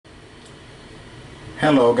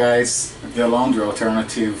Hello guys, the laundry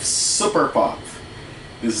alternative Superpop.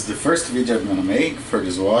 This is the first video I'm gonna make for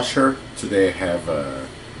this washer. Today I have a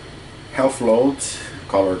half load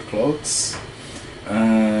colored clothes.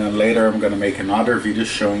 Later I'm gonna make another video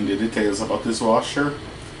showing the details about this washer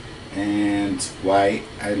and why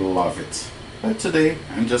I love it. But today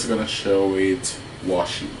I'm just gonna show it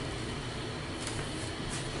washing.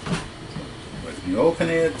 Let me open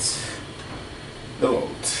it. The load.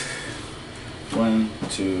 1,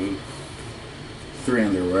 2, 3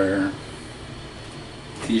 underwear,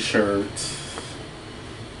 t-shirt,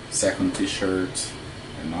 second t-shirt,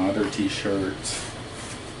 another t-shirt,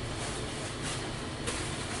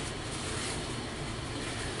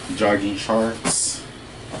 jogging shorts,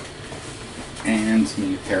 and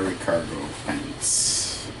military cargo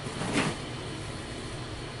pants.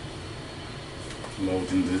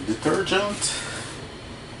 Loading the detergent.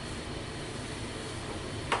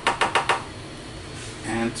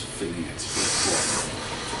 And filling it with water.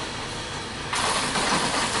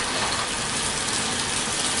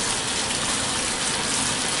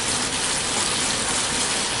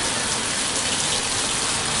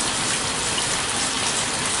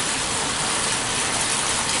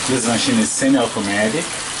 This machine is semi-automatic,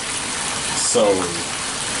 so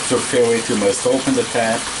to fill it you must open the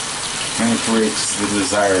tap. When it reaches the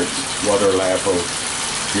desired water level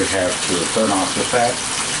you have to turn off the tap.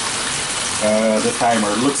 The timer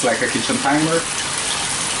looks like a kitchen timer.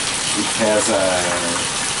 It has a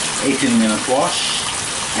 18-minute wash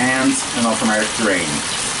and an automatic drain.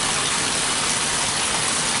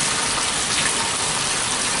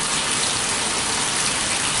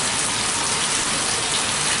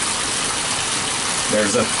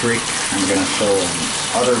 There's a trick I'm gonna show in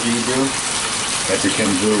other video that you can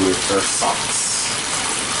do with your socks.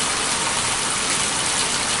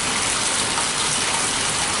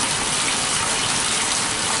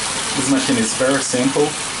 This machine is very simple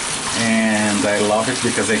and I love it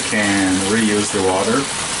because I can reuse the water,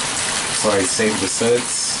 so I save the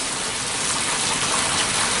suds,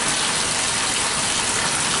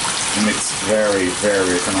 and it's very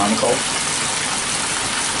economical.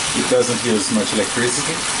 It doesn't use much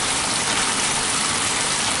electricity.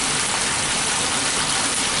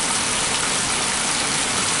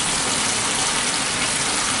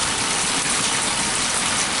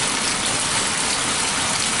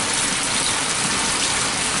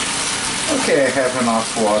 Okay, I have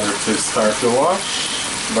enough water to start the wash,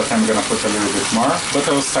 but I'm gonna put a little bit more, but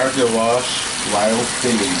I'll start the wash while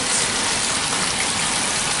filling it.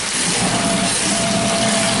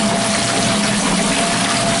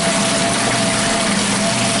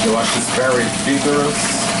 The wash is very vigorous.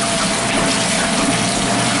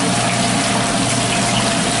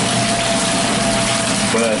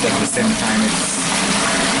 But at the same time it's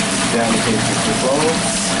delicate with the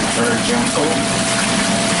clothes, very gentle.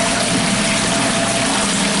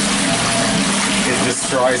 It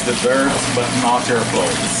destroys the dirt, but not your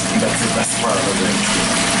clothes. That's the best part of it.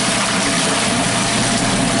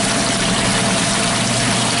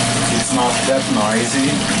 It's not that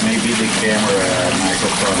noisy. Maybe the camera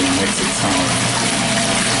microphone makes it sound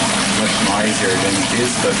much noisier than it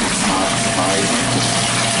is, but it's not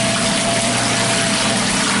noisy.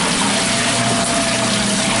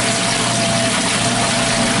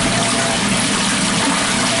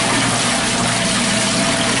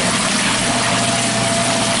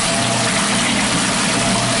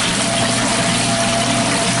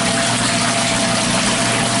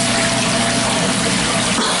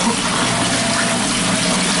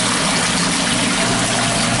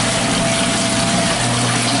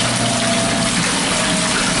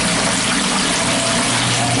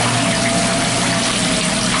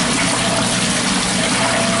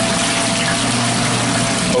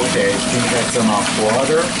 Okay, I think that's enough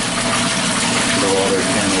water. The water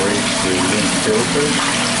can reach the lint filter.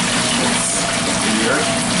 It's here.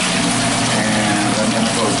 And I'm going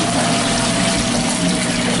to close the tank.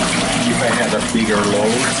 If I had a bigger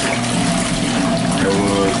load, I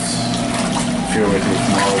would fill it with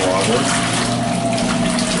more water.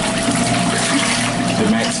 The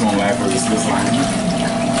maximum level is this line.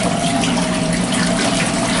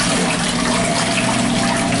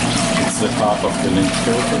 The top of the lint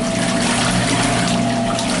filter.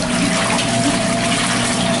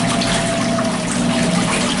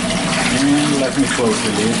 And let me close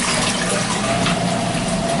the lid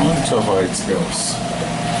only to avoid spills.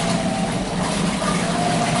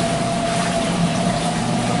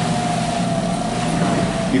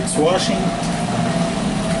 It's washing.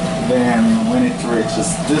 Then when it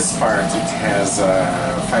reaches this part it has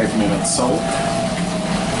a 5-minute soak.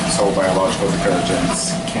 So biological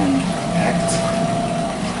detergents can act.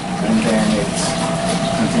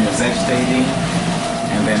 keeps agitating,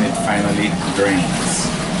 and then it finally drains.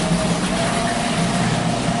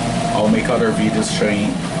 I'll make other videos showing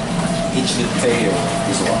each detail of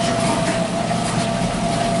this washer.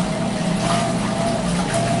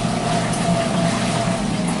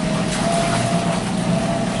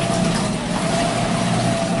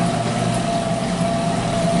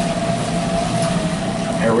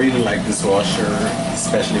 I really like this washer,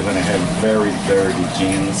 especially when I have very dirty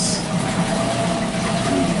jeans.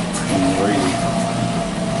 It can really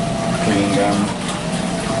clean them.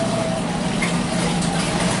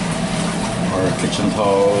 Or kitchen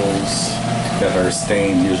towels that are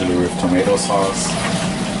stained, usually with tomato sauce.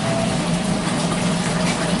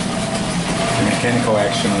 The mechanical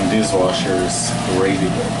action on these washers is really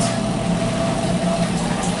good.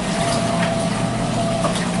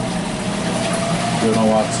 You know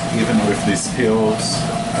what, even with these pills,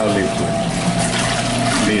 I'll leave the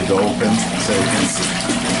lid open so you can see.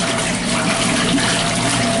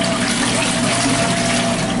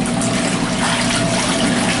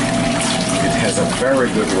 It has a very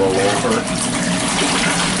good rollover.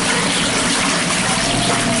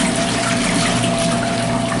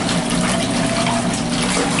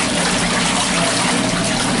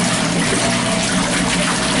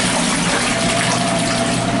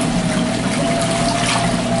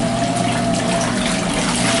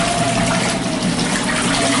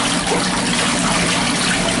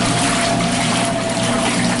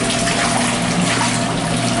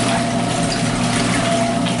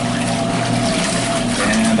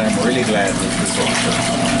 I'm really glad with this washer.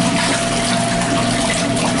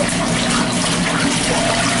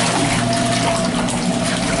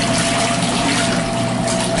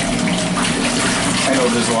 I know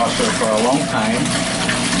this washer for a long time.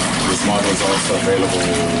 This model is also available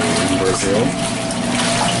in Brazil.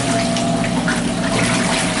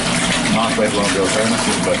 Not by Laundry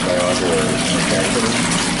Alternative, but by other manufacturers.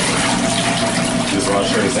 This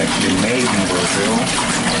washer is actually made in Brazil.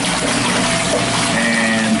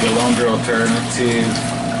 And the Laundry Alternative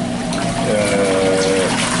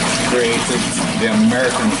created the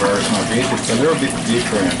American version of it. It's a little bit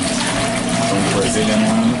different from the Brazilian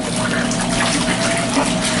one.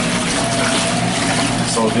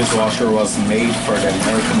 So this washer was made for the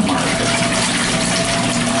American market.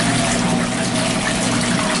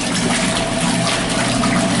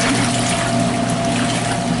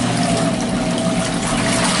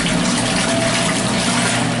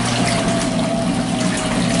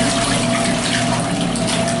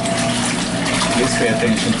 Please pay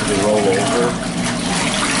attention to the rollover.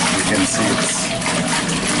 You can see it's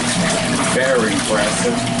very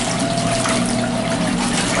impressive.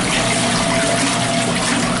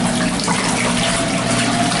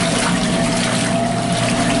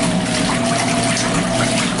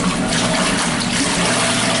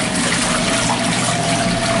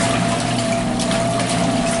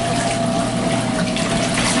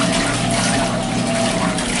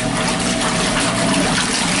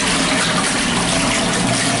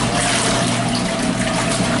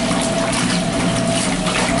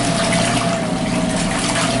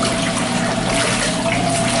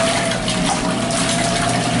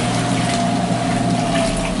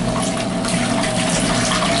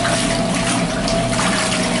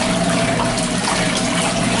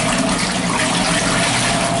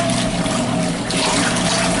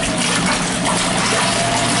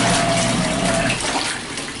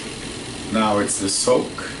 Now it's the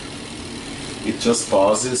soak. It just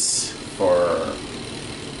pauses for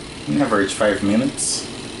an average 5 minutes.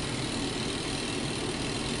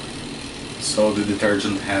 So the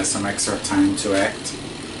detergent has some extra time to act.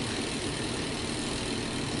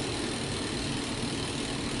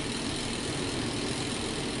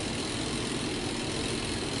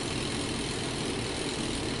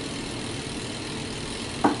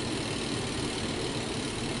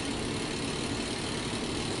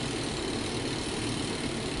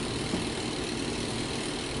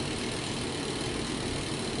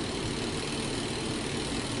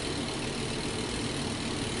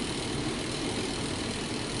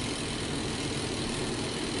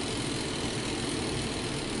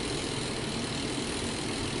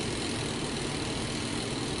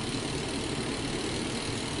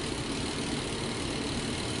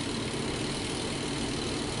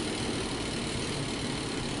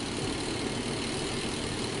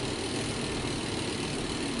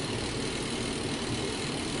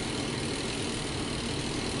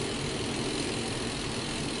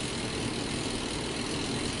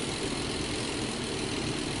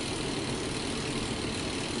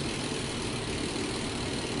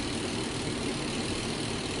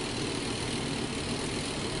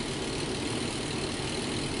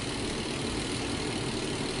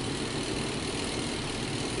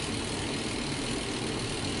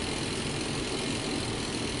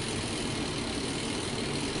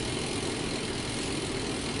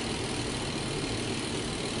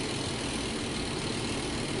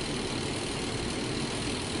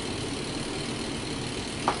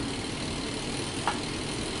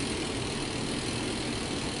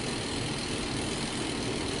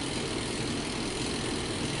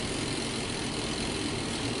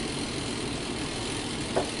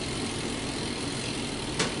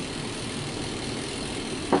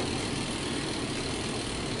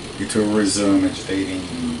 to resume agitating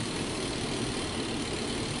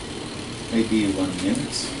maybe 1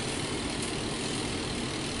 minute.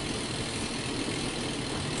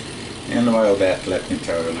 And while that, let me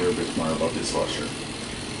tell you a little bit more about this washer.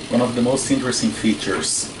 One of the most interesting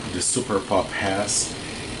features the Superpop has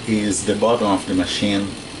is the bottom of the machine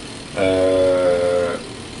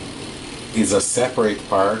is a separate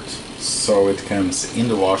part, so it comes in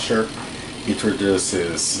the washer. It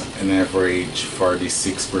reduces an average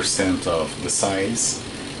 46% of the size,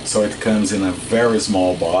 so it comes in a very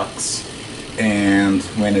small box, and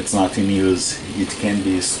when it's not in use it can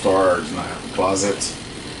be stored in a closet,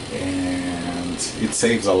 and it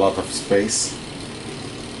saves a lot of space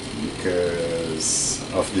because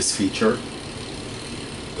of this feature.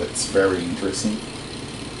 That's very interesting.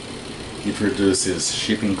 It reduces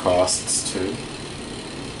shipping costs too.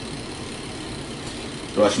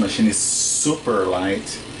 The washing machine is super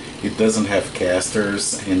light. It doesn't have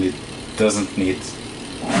casters and it doesn't need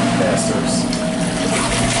casters.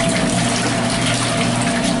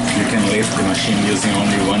 You can lift the machine using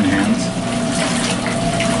only one hand.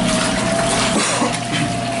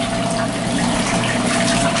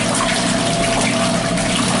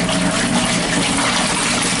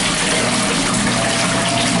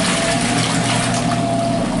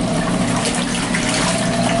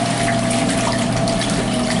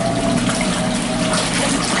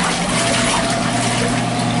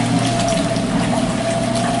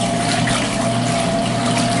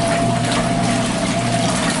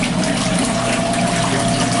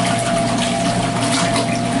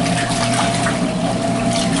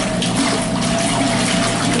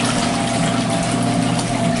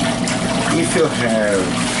 If you have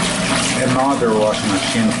another washing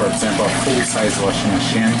machine, for example a full-size washing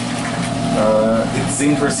machine, it's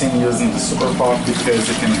interesting using the Superpop because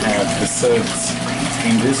you can have the suds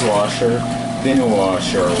in this washer, then you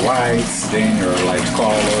wash your whites, then your light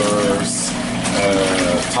colors,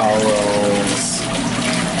 towels,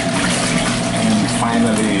 and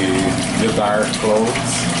finally the dark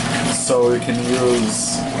clothes. So you can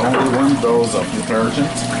use only one dose of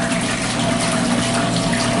detergent.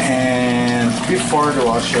 And before the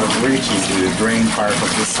washer reaches the drain part of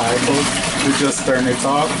the cycle, you just turn it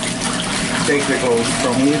off, take the clothes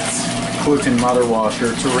from it, put in another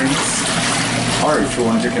washer to rinse, or if you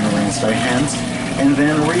want you can rinse by hand, and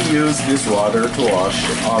then reuse this water to wash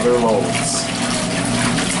other loads.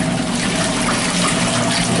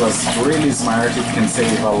 Because really smart, it can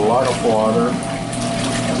save a lot of water,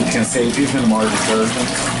 it can save even more detergent.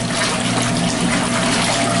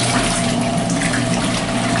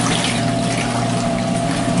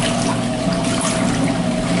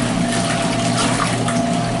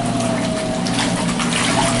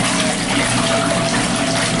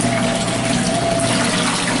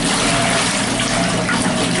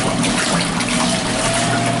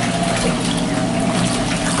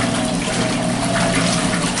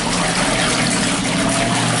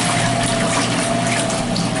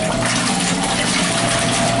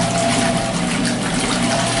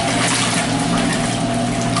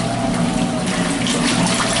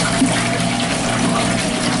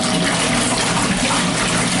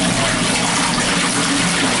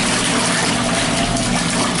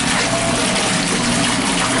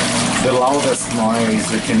 The loudest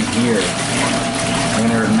noise you can hear when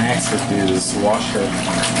you're next to this washer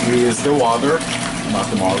is the water, not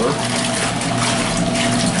the motor.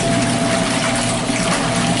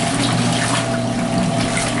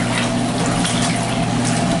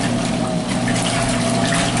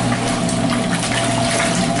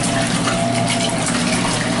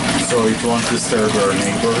 So if you want to disturb your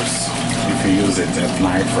neighbors, if you use it at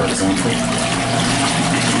night, for example,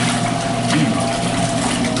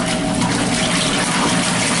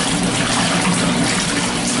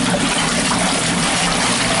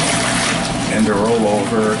 and the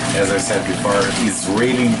rollover, as I said before, is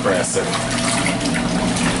really impressive.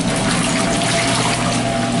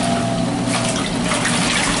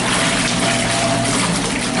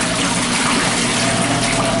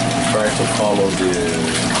 Try to follow the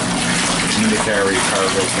military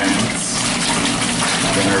cargo pants,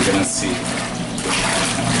 then you're gonna see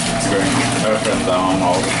it's going up and down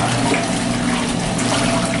all the time.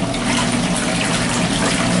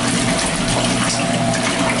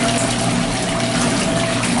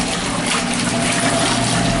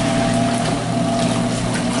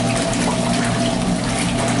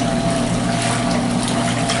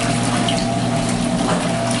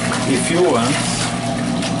 If you want,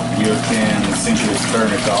 you can simply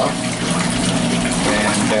turn it off,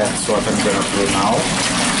 and that's what I'm gonna do now,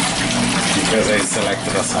 because I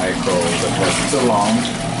selected a cycle that was too long.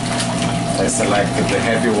 I selected the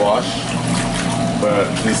heavy wash, but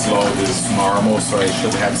this load is normal, so I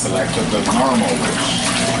should have selected the normal wash.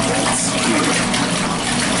 That's here.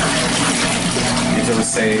 It will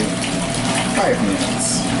save 5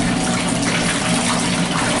 minutes.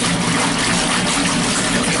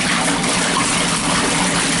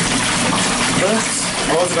 But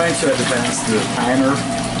I was going to advance the timer,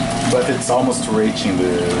 but it's almost reaching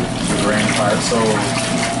the drain part, so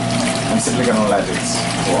I'm simply gonna let it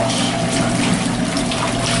wash.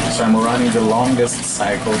 So I'm running the longest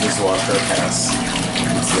cycle this washer has.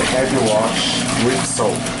 It's the heavy wash with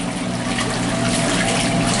soap.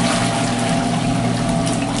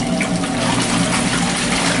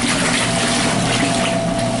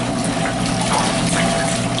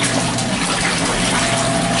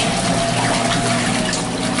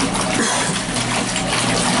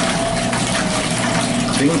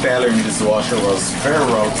 The impeller in this washer was very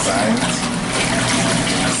well designed,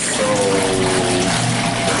 so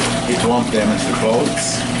it won't damage the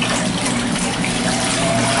clothes.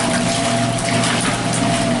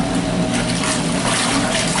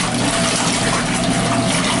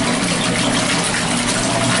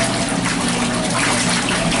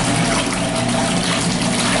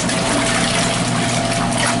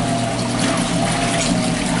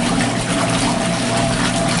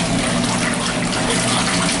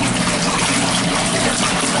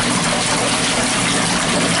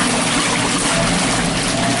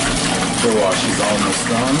 The wash is almost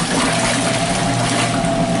done.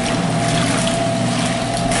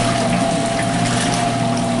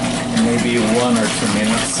 In maybe 1 or 2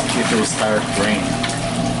 minutes it will start draining.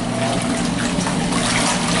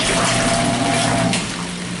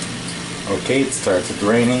 Okay, it started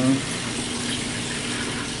draining.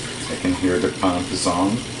 I can hear the pump is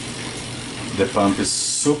on. The pump is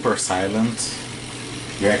super silent.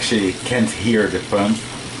 You actually can't hear the pump.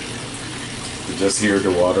 You just hear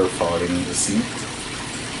the water falling in the sink.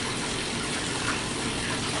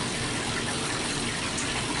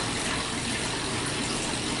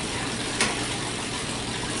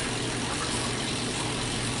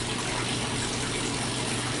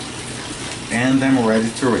 And I'm ready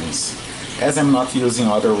to rinse. As I'm not using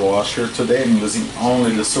other washer today, I'm using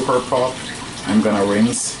only the Superpop. I'm gonna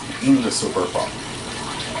rinse in the Superpop.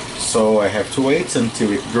 So I have to wait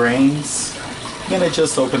until it drains. Then I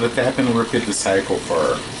just open the tap and repeat the cycle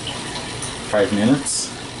for 5 minutes,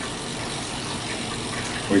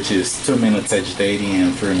 which is 2 minutes agitating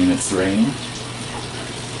and 3 minutes draining.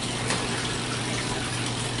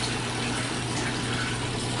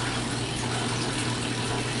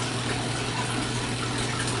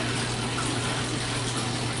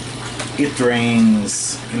 It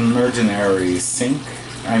drains in an ordinary sink.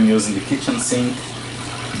 I'm using the kitchen sink,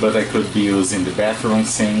 but I could be using the bathroom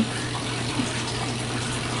sink.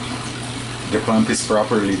 The pump is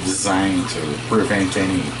properly designed to prevent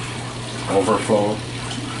any overflow.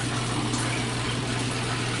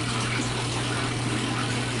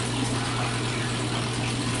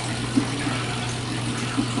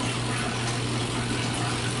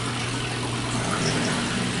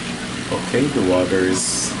 Okay, the water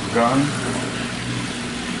is gone.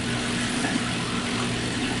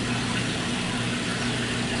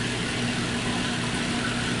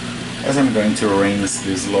 As I'm going to rinse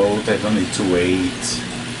this load, I don't need to wait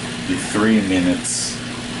the 3 minutes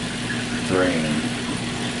drain.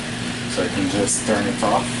 So I can just turn it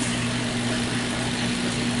off.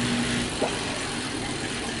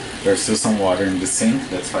 There's still some water in the sink,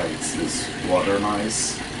 that's why it's this water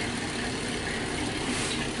noise.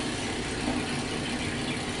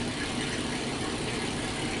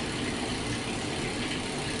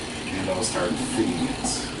 And I'll start feeding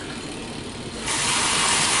it.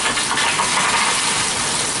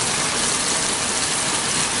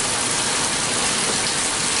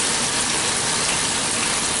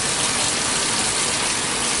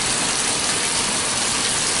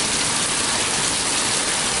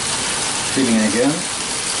 Feeding again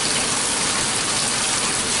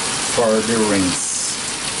for the rinse.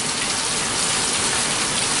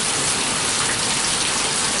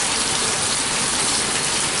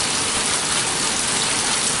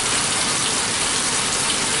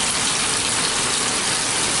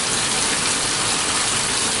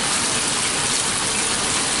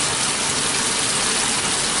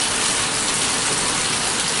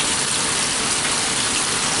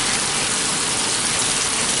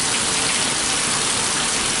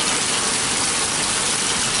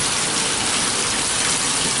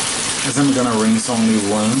 As I'm gonna rinse only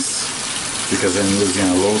once, because I'm using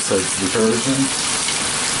a low surge detergent,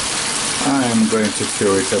 I'm going to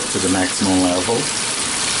fill it up to the maximum level.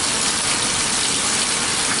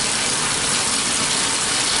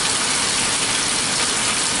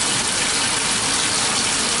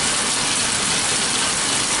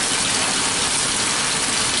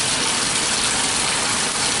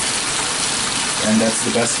 that's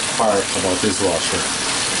the best part about this washer.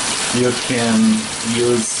 You can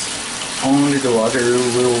use only the water you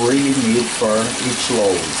will really need for each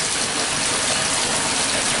load,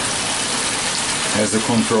 as you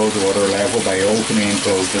control the water level by opening and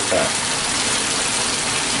close the tap.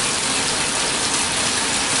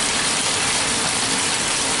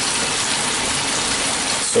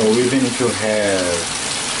 So even if you have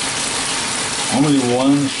only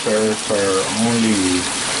one shirt or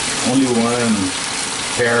only one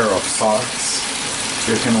pair of socks,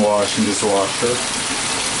 you can wash in this washer,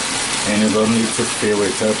 and you don't need to fill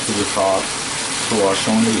it up to the top to wash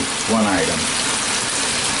only one item.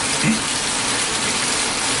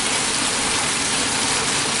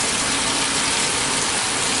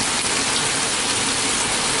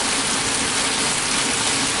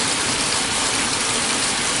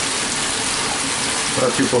 For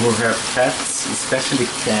people who have pets, especially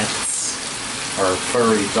cats or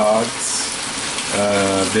furry dogs,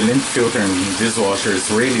 the lint filter in this washer is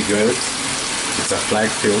really good. It's a flag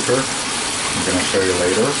filter, I'm gonna show you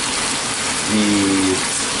later. It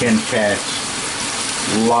can catch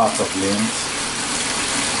lots of lint.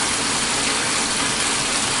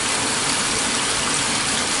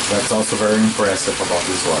 That's also very impressive about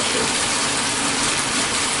this washer.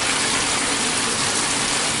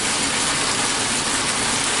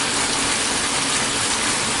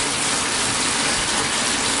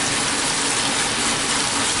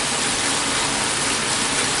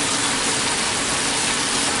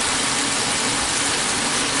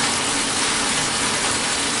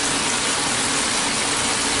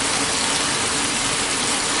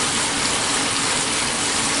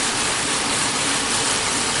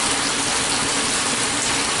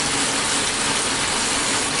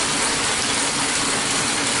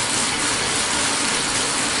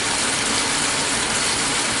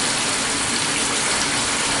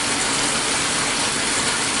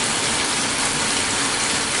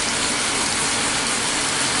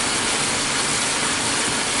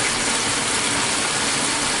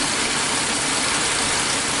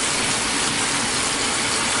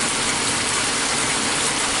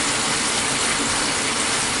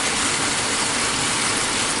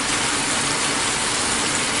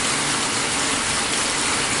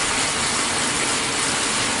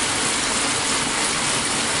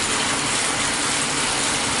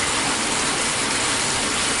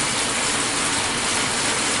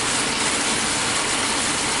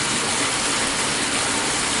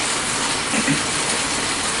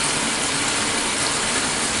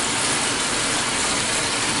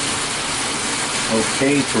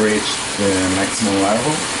 Okay, to reach the maximum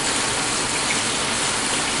level,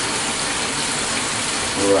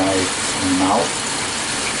 right now.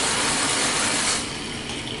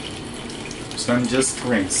 So I'm just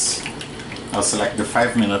rinse. I'll select the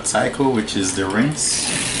 5-minute cycle, which is the rinse.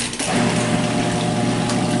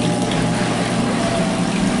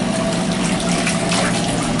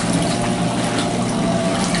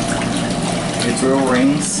 It will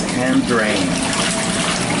rinse and drain.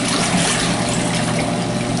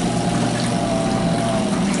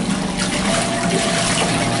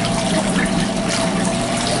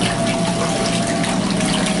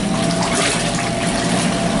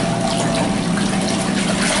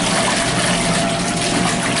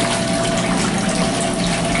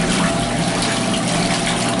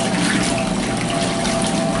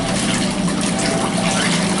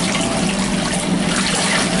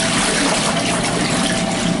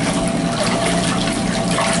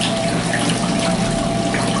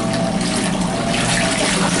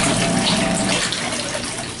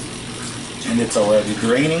 And it's already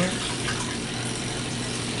draining.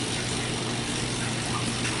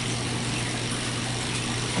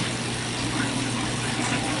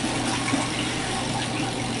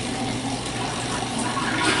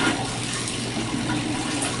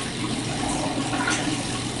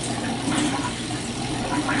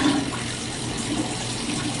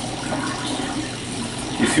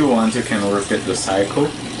 If you want, you can repeat the cycle.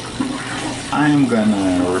 I'm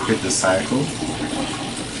gonna repeat the cycle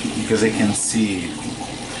because I can see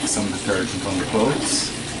some detergent on the clothes.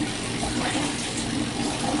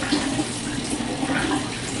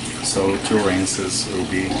 So 2 rinses will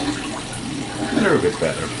be a little bit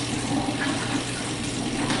better.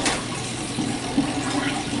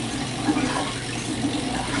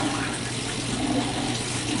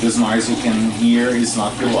 This noise you can hear is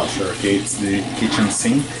not the washer, okay? It's the kitchen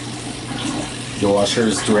sink. The washer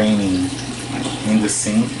is draining in the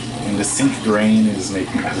sink, and the sink drain is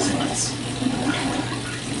making this noise.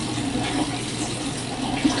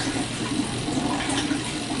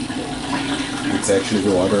 It's actually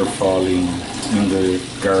the water falling in the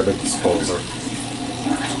garbage disposer.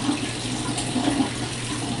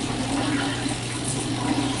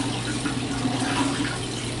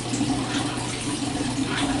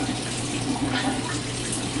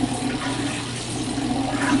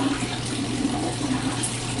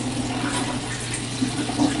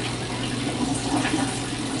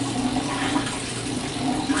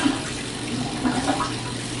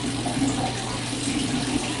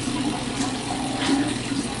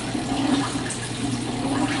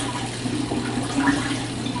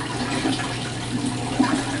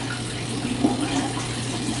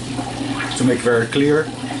 make very clear,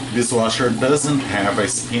 this washer doesn't have a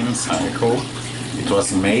spin cycle. It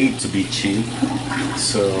was made to be cheap,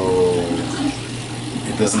 so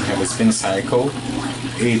it doesn't have a spin cycle.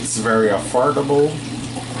 It's very affordable,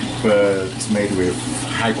 but made with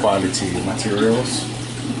high quality materials,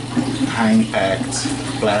 high impact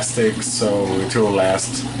plastic, so it will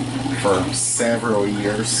last for several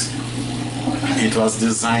years. It was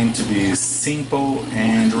designed to be simple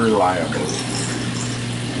and reliable,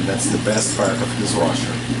 and that's the best part of this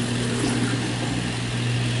washer.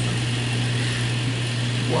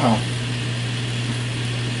 Wow.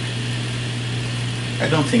 I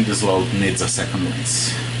don't think this load needs a second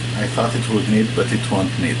rinse. I thought it would need, but it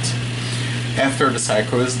won't need. After the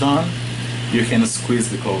cycle is done, you can squeeze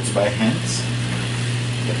the clothes by hand.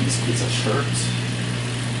 Let me squeeze a shirt.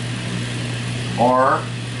 Or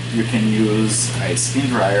you can use a spin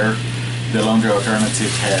dryer. The laundry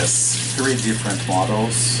alternative has 3 different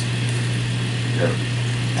models. They're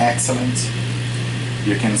excellent.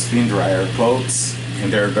 You can spin dry your clothes,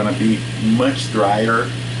 and they're gonna be much drier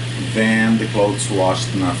than the clothes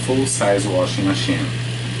washed in a full-size washing machine,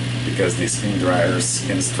 because the spin dryers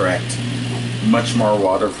can extract much more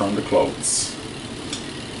water from the clothes.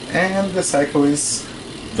 And the cycle is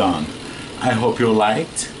done. I hope you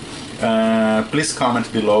liked. Please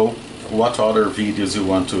comment below what other videos you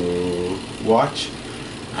want to watch.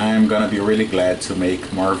 I'm gonna be really glad to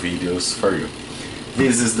make more videos for you.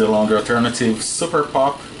 This is the laundry alternative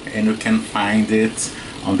Superpop, and you can find it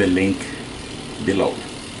on the link below.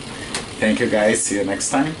 Thank you guys, see you next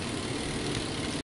time.